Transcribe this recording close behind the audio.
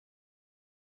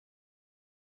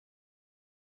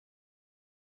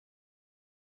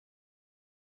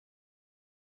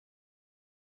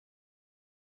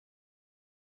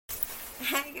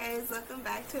Hi guys, welcome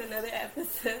back to another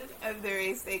episode of the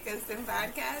Ray Stay Custom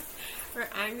Podcast, where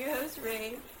I'm your host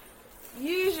Ray,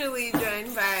 usually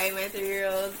joined by my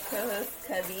 3-year-old co-host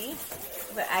Cubby,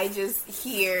 but I just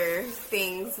hear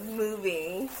things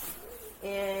moving,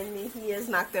 and he has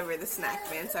knocked over the snack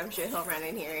bin, so I'm sure he'll run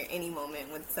in here any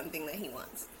moment with something that he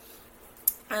wants.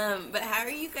 But how are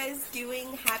you guys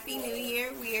doing? Happy New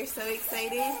Year. We are so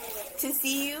excited to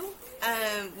see you.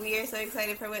 We are so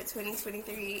excited for what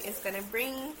 2023 is going to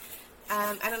bring.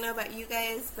 I don't know about you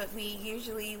guys, but we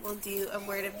usually will do a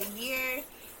word of the year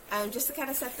just to kind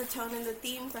of set the tone and the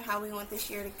theme for how we want this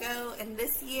year to go. And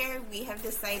this year, we have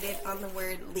decided on the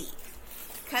word leap.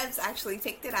 Cubs actually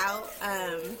picked it out.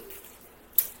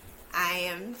 I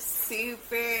am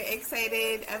super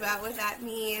excited about what that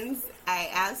means. I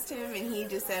asked him and he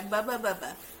just said, Bubba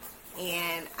Bubba.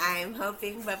 And I'm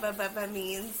hoping Bubba Bubba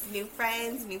means new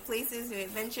friends, new places, new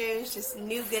adventures, just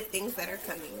new good things that are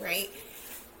coming, right?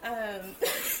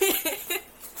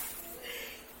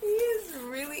 He is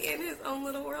really in his own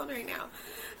little world right now.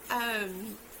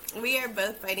 We are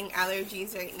both fighting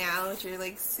allergies right now, which are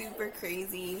like super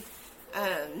crazy.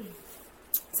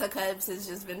 So Cubs has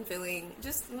just been feeling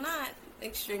just not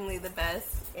extremely the best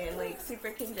and like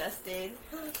super congested,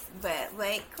 but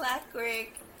like clockwork,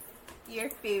 your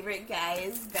favorite guy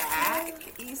is back.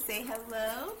 You say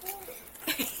hello.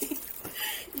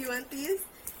 You want these?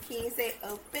 Can you say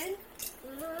open?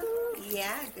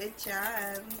 Yeah, good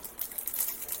job.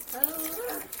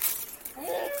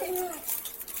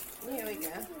 Here we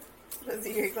go. Those are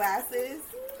your glasses.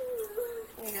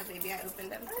 Here you go, baby. I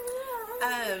opened them.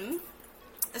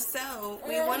 So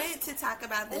we wanted to talk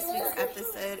about this week's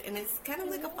episode, and it's kind of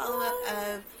like a follow-up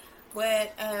of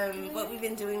what we've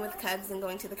been doing with Cubs and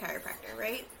going to the chiropractor,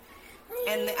 right?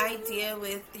 And the idea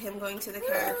with him going to the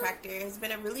chiropractor has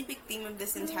been a really big theme of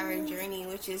this entire journey,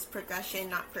 which is progression,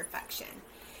 not perfection.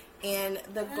 And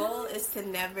the goal is to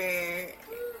never,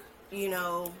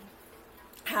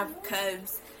 have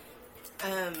Cubs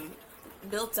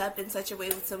built up in such a way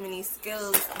with so many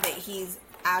skills that he's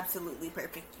absolutely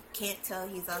perfect. You can't tell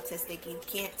he's autistic. You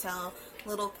can't tell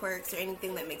little quirks or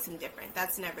anything that makes him different.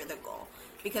 That's never the goal.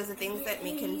 Because the things that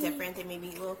make him different, they may be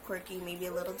a little quirky, maybe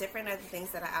a little different, are the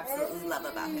things that I absolutely love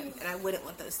about him. And I wouldn't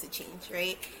want those to change,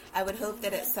 right? I would hope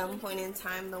that at some point in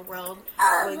time the world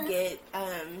would get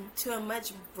to a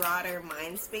much broader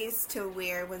mind space to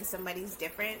where when somebody's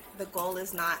different, the goal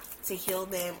is not to heal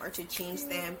them or to change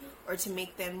them or to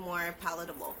make them more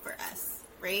palatable for us,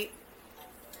 right?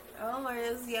 Oh, are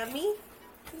those yummy?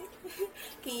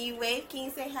 Can you wave? Can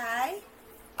you say hi?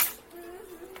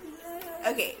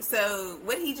 Okay, so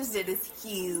what he just did is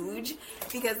huge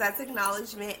because that's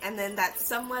acknowledgement and then that's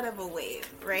somewhat of a wave,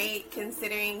 right?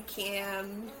 Considering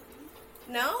Cam...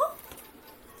 No?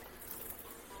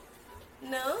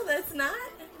 No, that's not?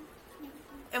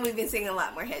 And we've been seeing a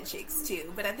lot more head shakes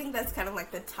too, but I think that's kind of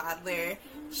like the toddler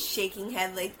shaking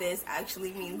head like this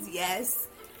actually means yes.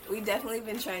 We've definitely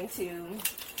been trying to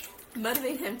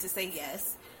motivate him to say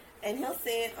yes. And he'll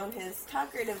say it on his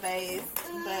talker device,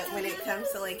 but when it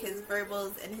comes to like his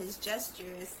verbals and his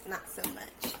gestures, not so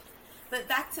much. But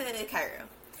back to Cairo.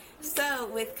 So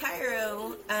with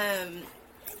Cairo,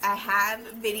 I have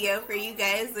video for you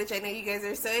guys, which I know you guys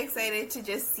are so excited to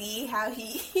just see how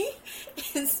he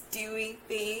is doing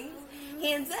things.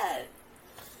 Hands up.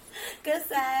 Go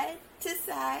side to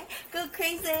side. Go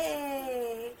crazy.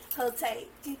 Hold tight.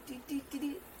 Do, do, do, do,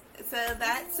 do. So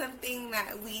that's something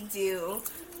that we do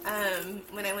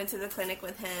when I went to the clinic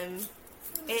with him.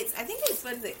 I think it's,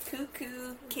 what is it,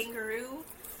 Cuckoo Kangaroo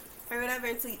or whatever.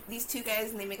 It's like these two guys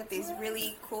and they make up these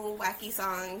really cool, wacky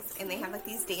songs and they have like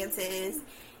these dances.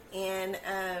 And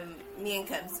me and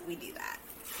Cubs, we do that.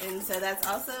 And so that's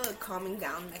also a calming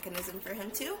down mechanism for him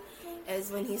too.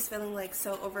 Is when he's feeling like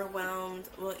so overwhelmed,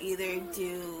 we'll either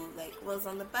do like Wheels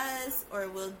on the Bus or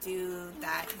we'll do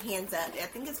that Hands Up. I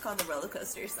think it's called the Roller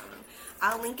Coaster song.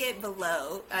 I'll link it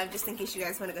below just in case you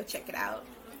guys want to go check it out.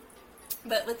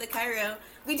 But with the Cairo,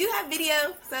 we do have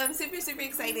video, so I'm super, super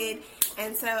excited.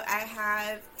 And so I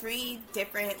have 3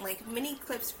 different like mini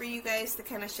clips for you guys to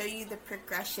kind of show you the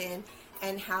progression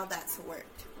and how that's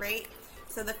worked, right?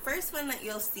 So the first one that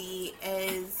you'll see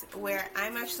is where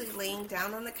I'm actually laying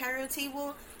down on the Cairo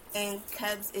table and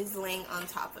Cubs is laying on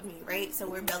top of me, right? So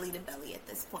we're belly to belly at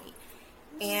this point.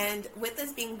 And with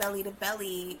us being belly to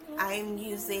belly, I'm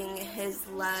using his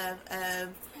love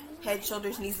of head,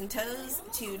 shoulders, knees, and toes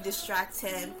to distract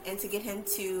him and to get him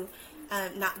to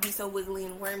not be so wiggly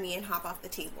and wormy and hop off the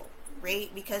table, right?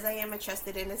 Because I am a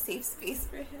trusted and a safe space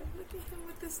for him. Look at him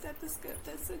with the stethoscope.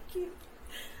 That's so cute.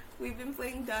 We've been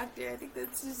playing doctor. I think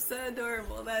that's just so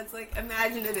adorable. That's like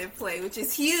imaginative play, which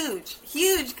is huge,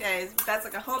 huge, guys. That's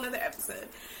like a whole nother episode.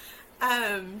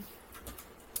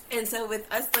 And so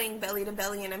with us playing belly to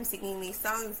belly and I'm singing these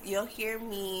songs, you'll hear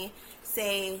me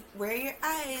say, where are your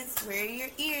eyes? Where are your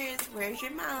ears? Where's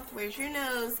your mouth? Where's your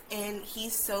nose? And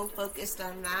he's so focused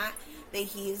on that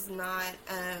he's not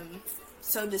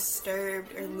so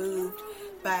disturbed or moved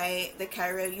by the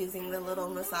chiro using the little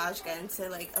massage gun to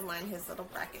like align his little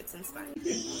brackets and spine.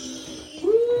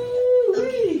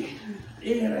 Woo-wee.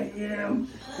 Here I am.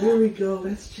 Here we go.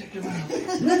 Let's check him out.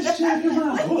 Let's check him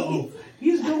out. Uh-oh.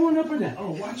 He's going up and down.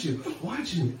 Oh, watch him.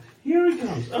 Watch him. Here he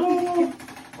goes. Oh,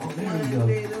 there we go.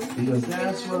 He goes,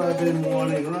 that's what I've been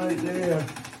wanting right there.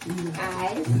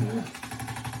 Eyes.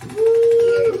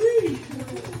 Woo-wee.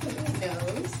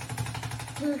 Nose.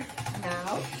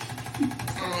 Mouth.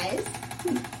 Eyes.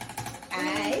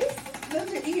 Eyes. Those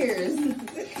are ears.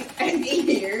 And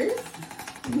ears.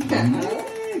 Mouth.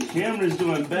 Cameron's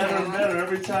doing better and better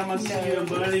every time I see you,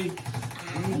 buddy.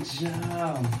 Good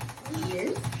job.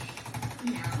 Ears.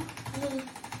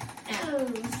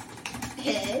 Nose.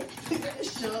 Head.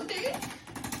 Shoulder.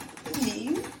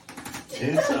 Knees.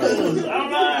 And toes. All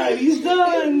right, he's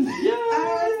done.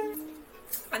 Yeah.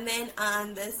 And then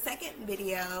on the second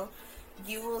video,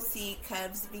 you will see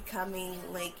Cubs becoming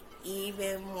like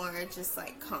even more just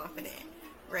like confident,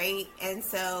 right? And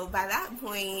so by that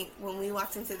point, when we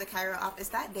walked into the chiro office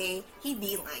that day, he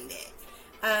beelined it.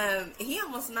 He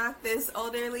almost knocked this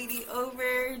older lady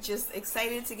over, just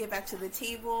excited to get back to the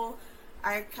table.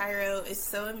 Our chiro is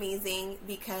so amazing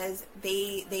because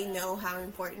they know how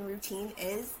important routine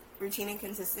and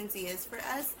consistency is for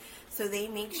us. So they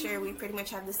make sure we pretty much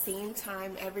have the same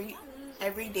time every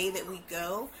day that we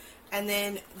go. And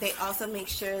then they also make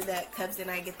sure that Cubs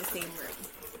and I get the same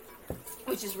room,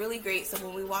 which is really great. So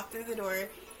when we walk through the door,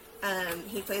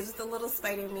 he plays with the little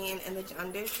Spider-Man and the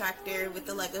John Deere tractor with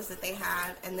the Legos that they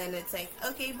have. And then it's like,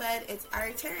 okay, bud, it's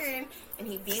our turn. And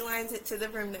he beelines it to the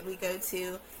room that we go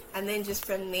to. And then just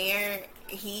from there,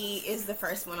 he is the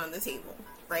first one on the table,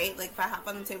 right? Like if I hop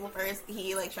on the table first,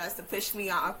 he like tries to push me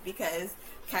off because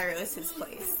chiro is his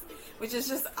place. Which is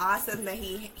just awesome that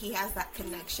he has that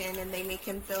connection and they make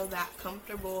him feel that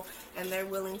comfortable and they're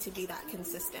willing to be that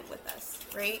consistent with us,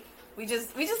 right? We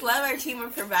just love our team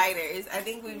of providers. I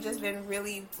think we've just been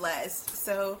really blessed.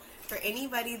 So for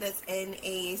anybody that's in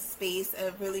a space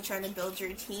of really trying to build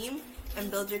your team and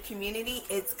build your community,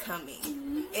 it's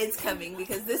coming. It's coming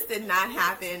because this did not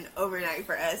happen overnight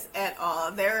for us at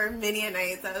all. There were many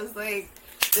nights I was like,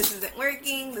 this isn't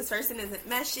working, this person isn't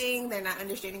meshing, they're not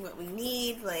understanding what we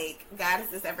need, like, God, is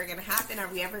this ever going to happen? Are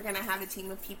we ever going to have a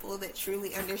team of people that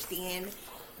truly understand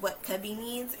what Cubby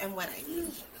needs and what I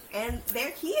need? And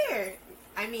they're here.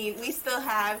 I mean, we still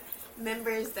have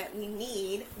members that we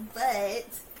need, but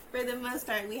for the most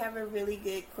part, we have a really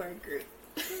good core group.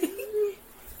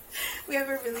 We have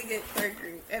a really good core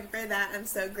group, and for that, I'm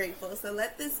so grateful. So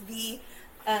let this be,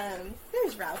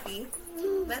 there's Ralphie.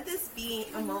 Let this be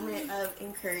a moment of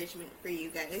encouragement for you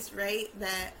guys, right?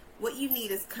 That what you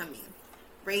need is coming,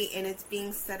 right? And it's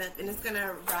being set up, and it's going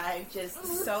to arrive just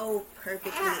so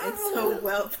perfectly and so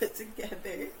well put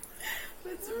together.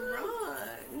 What's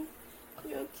wrong?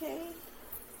 You okay?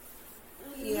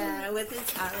 Yeah, with his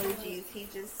allergies,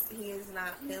 he is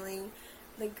not feeling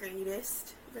the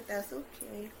greatest, but that's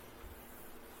okay.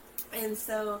 And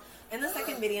so, in the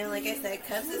second video, like I said,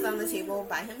 Cubs is on the table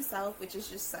by himself, which is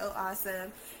just so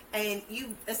awesome. And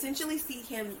you essentially see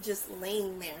him just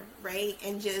laying there, right?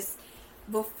 And just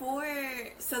so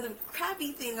the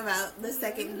crappy thing about the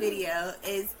second video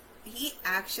is he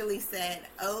actually said,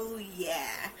 oh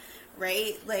yeah,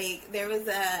 right? Like, there was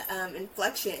a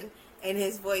inflection in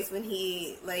his voice when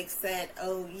he, like, said,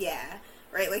 oh yeah.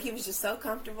 Right, like he was just so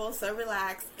comfortable, so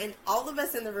relaxed, and all of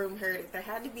us in the room heard it. There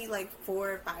had to be like 4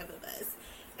 or 5 of us,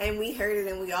 and we heard it,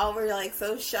 and we all were like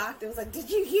so shocked. It was like, did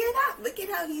you hear that? Look at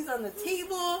how he's on the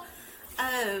table.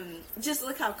 Just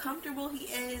look how comfortable he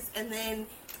is. And then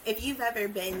if you've ever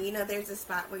been, you know, there's a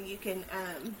spot where you can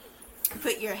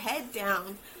put your head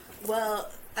down. Well,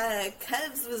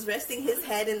 Cubs was resting his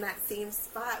head in that same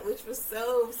spot, which was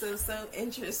so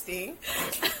interesting.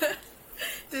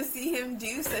 To see him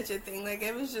do such a thing, like,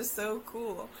 it was just so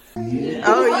cool. Yeah.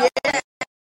 Oh yeah.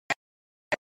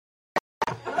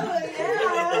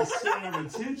 Center of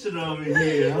attention over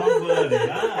here, huh, buddy?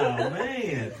 Oh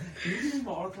man, you see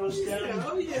Marco's down?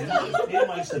 Oh yeah. He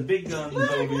likes the big guns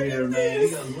over here, man. He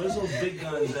goes, where's those big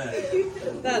guns at?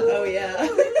 That, oh yeah.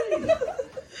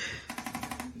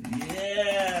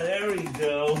 Yeah, there we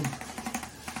go.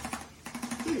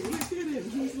 Look at him.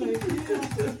 He's like,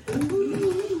 yeah.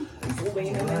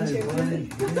 Leaning Right, into buddy.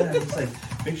 it. Yeah, it's like,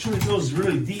 make sure it goes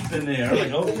really deep in there. I'm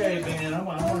like, okay, man,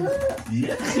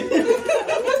 yeah.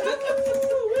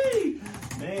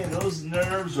 Man, those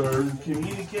nerves are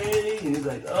communicating. And he's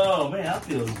like, oh, man, that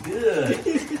feels good.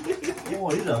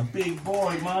 Boy, he's a big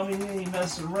boy. Mommy, he ain't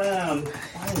messing around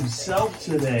by himself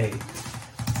today.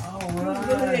 All right. I'm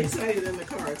really excited in the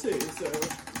car, too, so.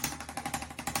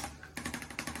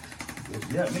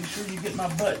 Yeah, make sure you get my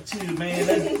butt, too, man.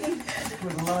 I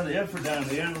put a lot of effort down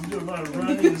there. I'm doing a lot of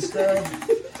running and stuff.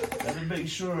 Gotta make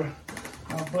sure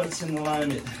my butt's in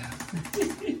alignment.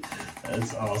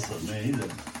 That's awesome, man. He's a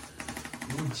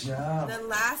good job. The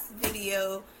last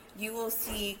video, you will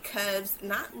see Cubs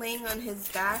not laying on his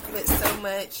back, but so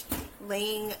much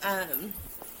laying,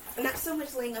 not so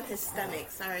much laying on his stomach,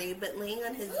 sorry, but laying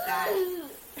on his back.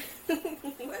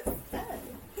 What's up?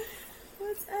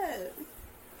 What's up?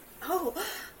 Oh,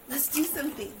 let's do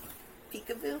something.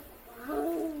 Peekaboo.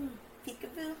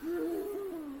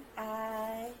 Peekaboo.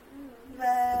 I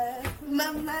love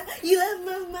mama. You love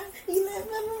mama. You love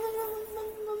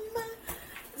mama.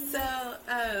 So,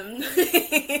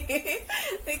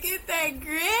 look at that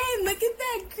grin. Look at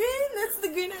that grin. That's the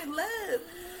grin I love.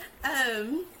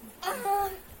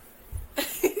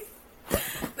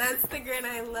 That's the grin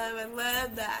I love. I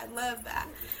love that. I love that.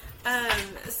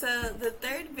 So the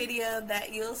third video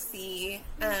that you'll see,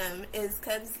 is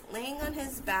Cubs laying on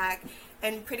his back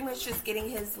and pretty much just getting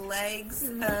his legs,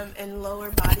 and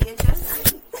lower body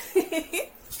adjusted.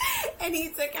 And he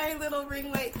took our little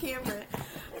ring light camera.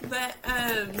 But,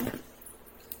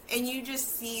 and you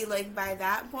just see, like, by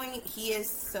that point, he is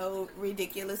so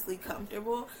ridiculously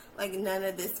comfortable. Like, none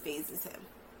of this phases him,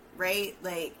 right?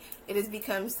 Like, it has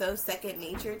become so second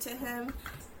nature to him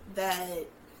that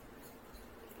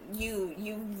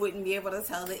you wouldn't be able to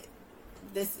tell that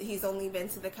he's only been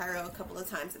to the Cairo a couple of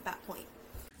times at that point.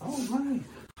 All right.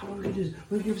 Oh, look at this.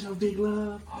 We're gonna give some big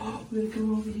love. Oh, we're gonna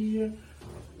come over here.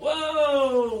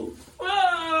 Whoa!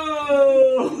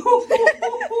 Whoa!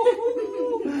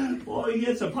 Boy, you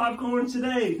had some popcorn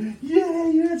today. Yeah,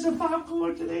 you had some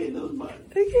popcorn today. Those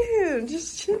buttons. Look at him,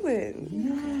 just chilling.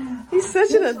 Yeah. He's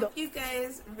such an adult. You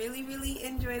guys really, really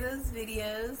enjoy those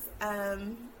videos.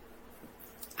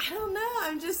 I don't know.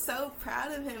 I'm just so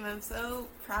proud of him. I'm so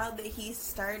proud that he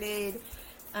started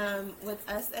with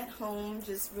us at home,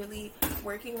 just really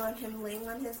working on him, laying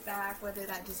on his back, whether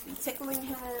that just be tickling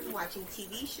him, watching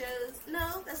TV shows.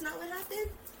 No, that's not what happened.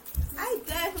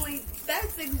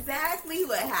 That's exactly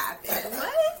what happened.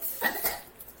 What?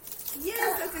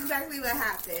 Yes, that's exactly what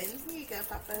happened. Here you go,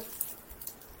 Papa.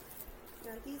 You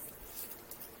want these?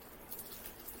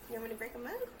 You want me to break them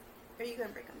up? Or are you going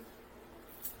to break them?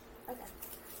 Okay.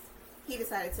 He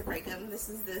decided to break them. This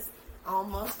is this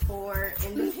almost 4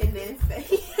 independence that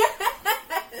he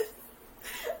has.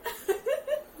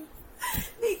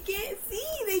 They can't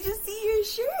see. They just see your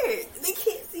shirt. They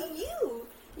can't see you.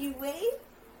 You wave.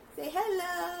 Say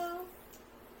hello.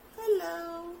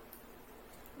 Hello.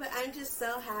 But I'm just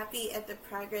so happy at the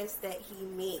progress that he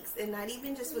makes. And not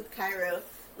even just with Cairo.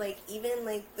 Like, even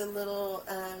like the little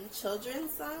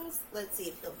children's songs. Let's see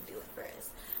if they'll do it for us.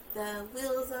 The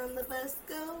wheels on the bus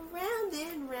go round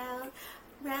and round,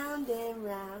 round and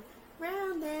round,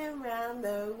 round and round.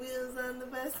 The wheels on the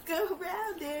bus go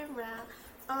round and round,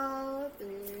 all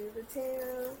through the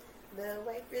town. The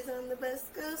wipers on the bus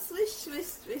go swish, swish,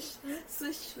 swish,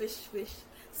 swish, swish, swish,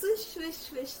 swish, swish,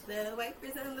 swish. The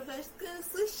wipers on the bus go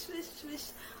swish, swish,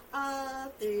 swish,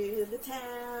 all through the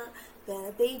town.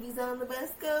 The babies on the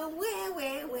bus go where,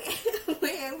 where, where,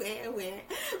 where, where, where,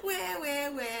 where,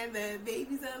 where, where. The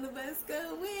babies on the bus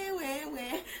go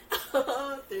where,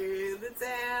 all through the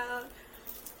town.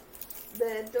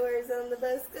 The doors on the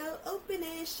bus go open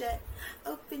and shut,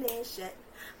 open and shut,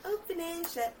 open and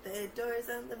shut. The doors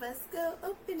on the bus go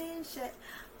open and shut,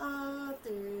 all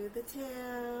through the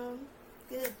town.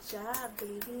 Good job,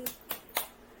 baby.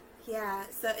 Yeah,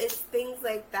 so it's things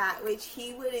like that, which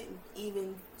he wouldn't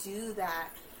even do that.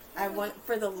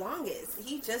 For the longest.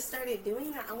 He just started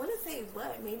doing that, I want to say,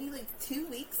 maybe like 2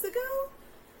 weeks ago?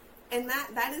 And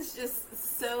that is just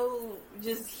so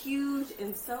huge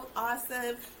and so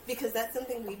awesome, because that's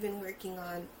something we've been working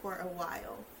on for a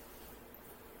while.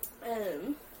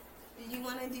 Did you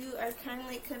want to do our kind of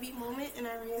like Cubby moment in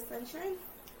our ray of sunshine?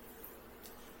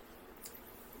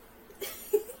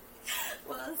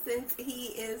 Well, since he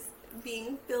is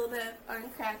being filled up on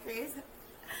crackers,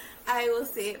 I will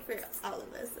say it for all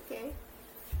of us, okay?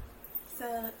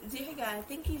 So, dear God,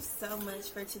 thank you so much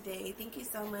for today. Thank you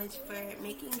so much for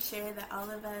making sure that all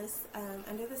of us,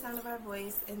 under the sound of our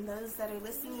voice, and those that are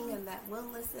listening and that will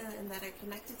listen and that are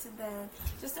connected to them,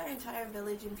 just our entire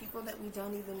village and people that we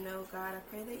don't even know, God, I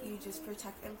pray that you just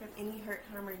protect them from any hurt,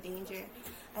 harm, or danger.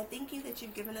 I thank you that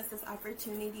you've given us this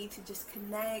opportunity to just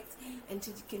connect and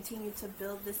to continue to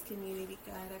build this community,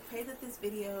 God. I pray that this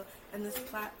video and this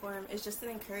platform is just an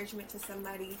encouragement to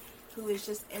somebody who is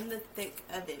just in the thick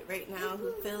of it right now,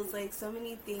 who feels like so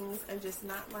many things are just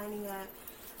not lining up.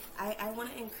 I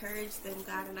want to encourage them,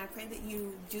 God, and I pray that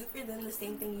you do for them the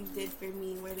same thing you did for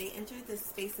me, where they enter this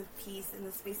space of peace and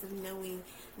the space of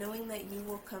knowing that you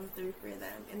will come through for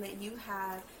them, and that you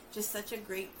have just such a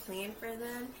great plan for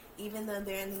them, even though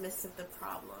they're in the midst of the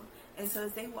problem. And so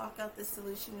as they walk out the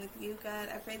solution with you, God,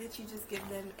 I pray that you just give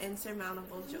them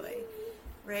insurmountable joy.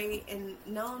 Right? And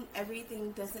no,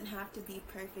 everything doesn't have to be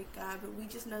perfect, God, but we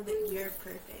just know that you're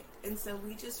perfect. And so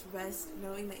we just rest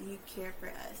knowing that you care for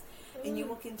us. And you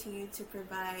will continue to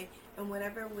provide in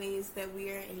whatever ways that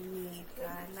we are in need,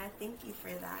 God. And I thank you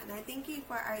for that. And I thank you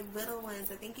for our little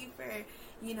ones. I thank you for,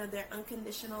 their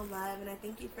unconditional love. And I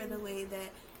thank you for the way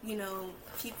that,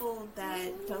 people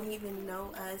that don't even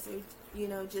know us or,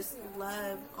 just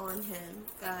love on him,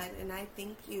 God. And I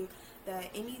thank you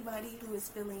that anybody who is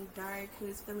feeling dark, who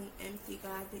is feeling empty,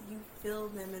 God, that you fill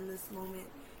them in this moment.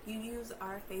 You use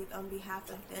our faith on behalf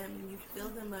of them, and you fill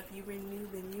them up, you renew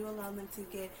them, you allow them to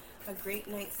get a great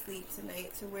night's sleep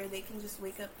tonight, to where they can just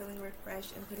wake up feeling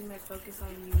refreshed and putting their focus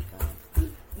on you,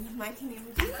 God. In the mighty name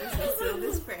of Jesus, I seal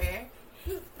this prayer.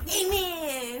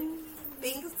 Amen.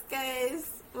 Thanks,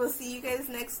 guys. We'll see you guys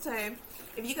next time.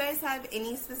 If you guys have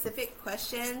any specific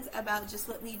questions about just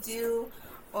what we do,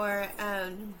 or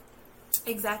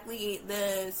exactly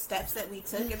the steps that we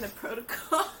took in the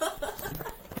protocol,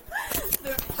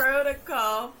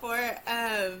 for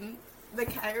the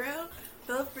Cairo,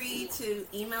 feel free to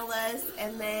email us.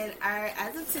 And then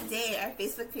as of today, our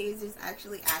Facebook page is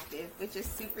actually active, which is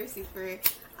super, super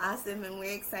awesome, and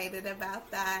we're excited about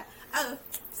that. Oh,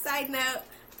 side note,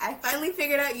 I finally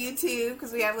figured out YouTube,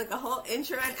 because we have like a whole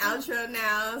intro and outro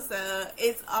now, so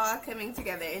it's all coming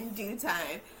together in due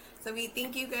time. So we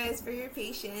thank you guys for your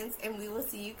patience, and we will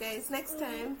see you guys next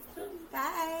time.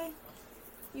 Bye.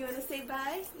 You want to say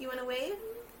bye? You want to wave?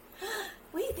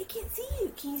 Wait, they can't see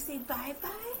you. Can you say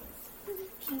bye-bye?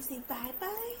 Can you say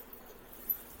bye-bye?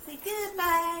 Say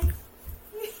goodbye.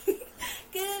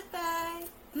 Goodbye.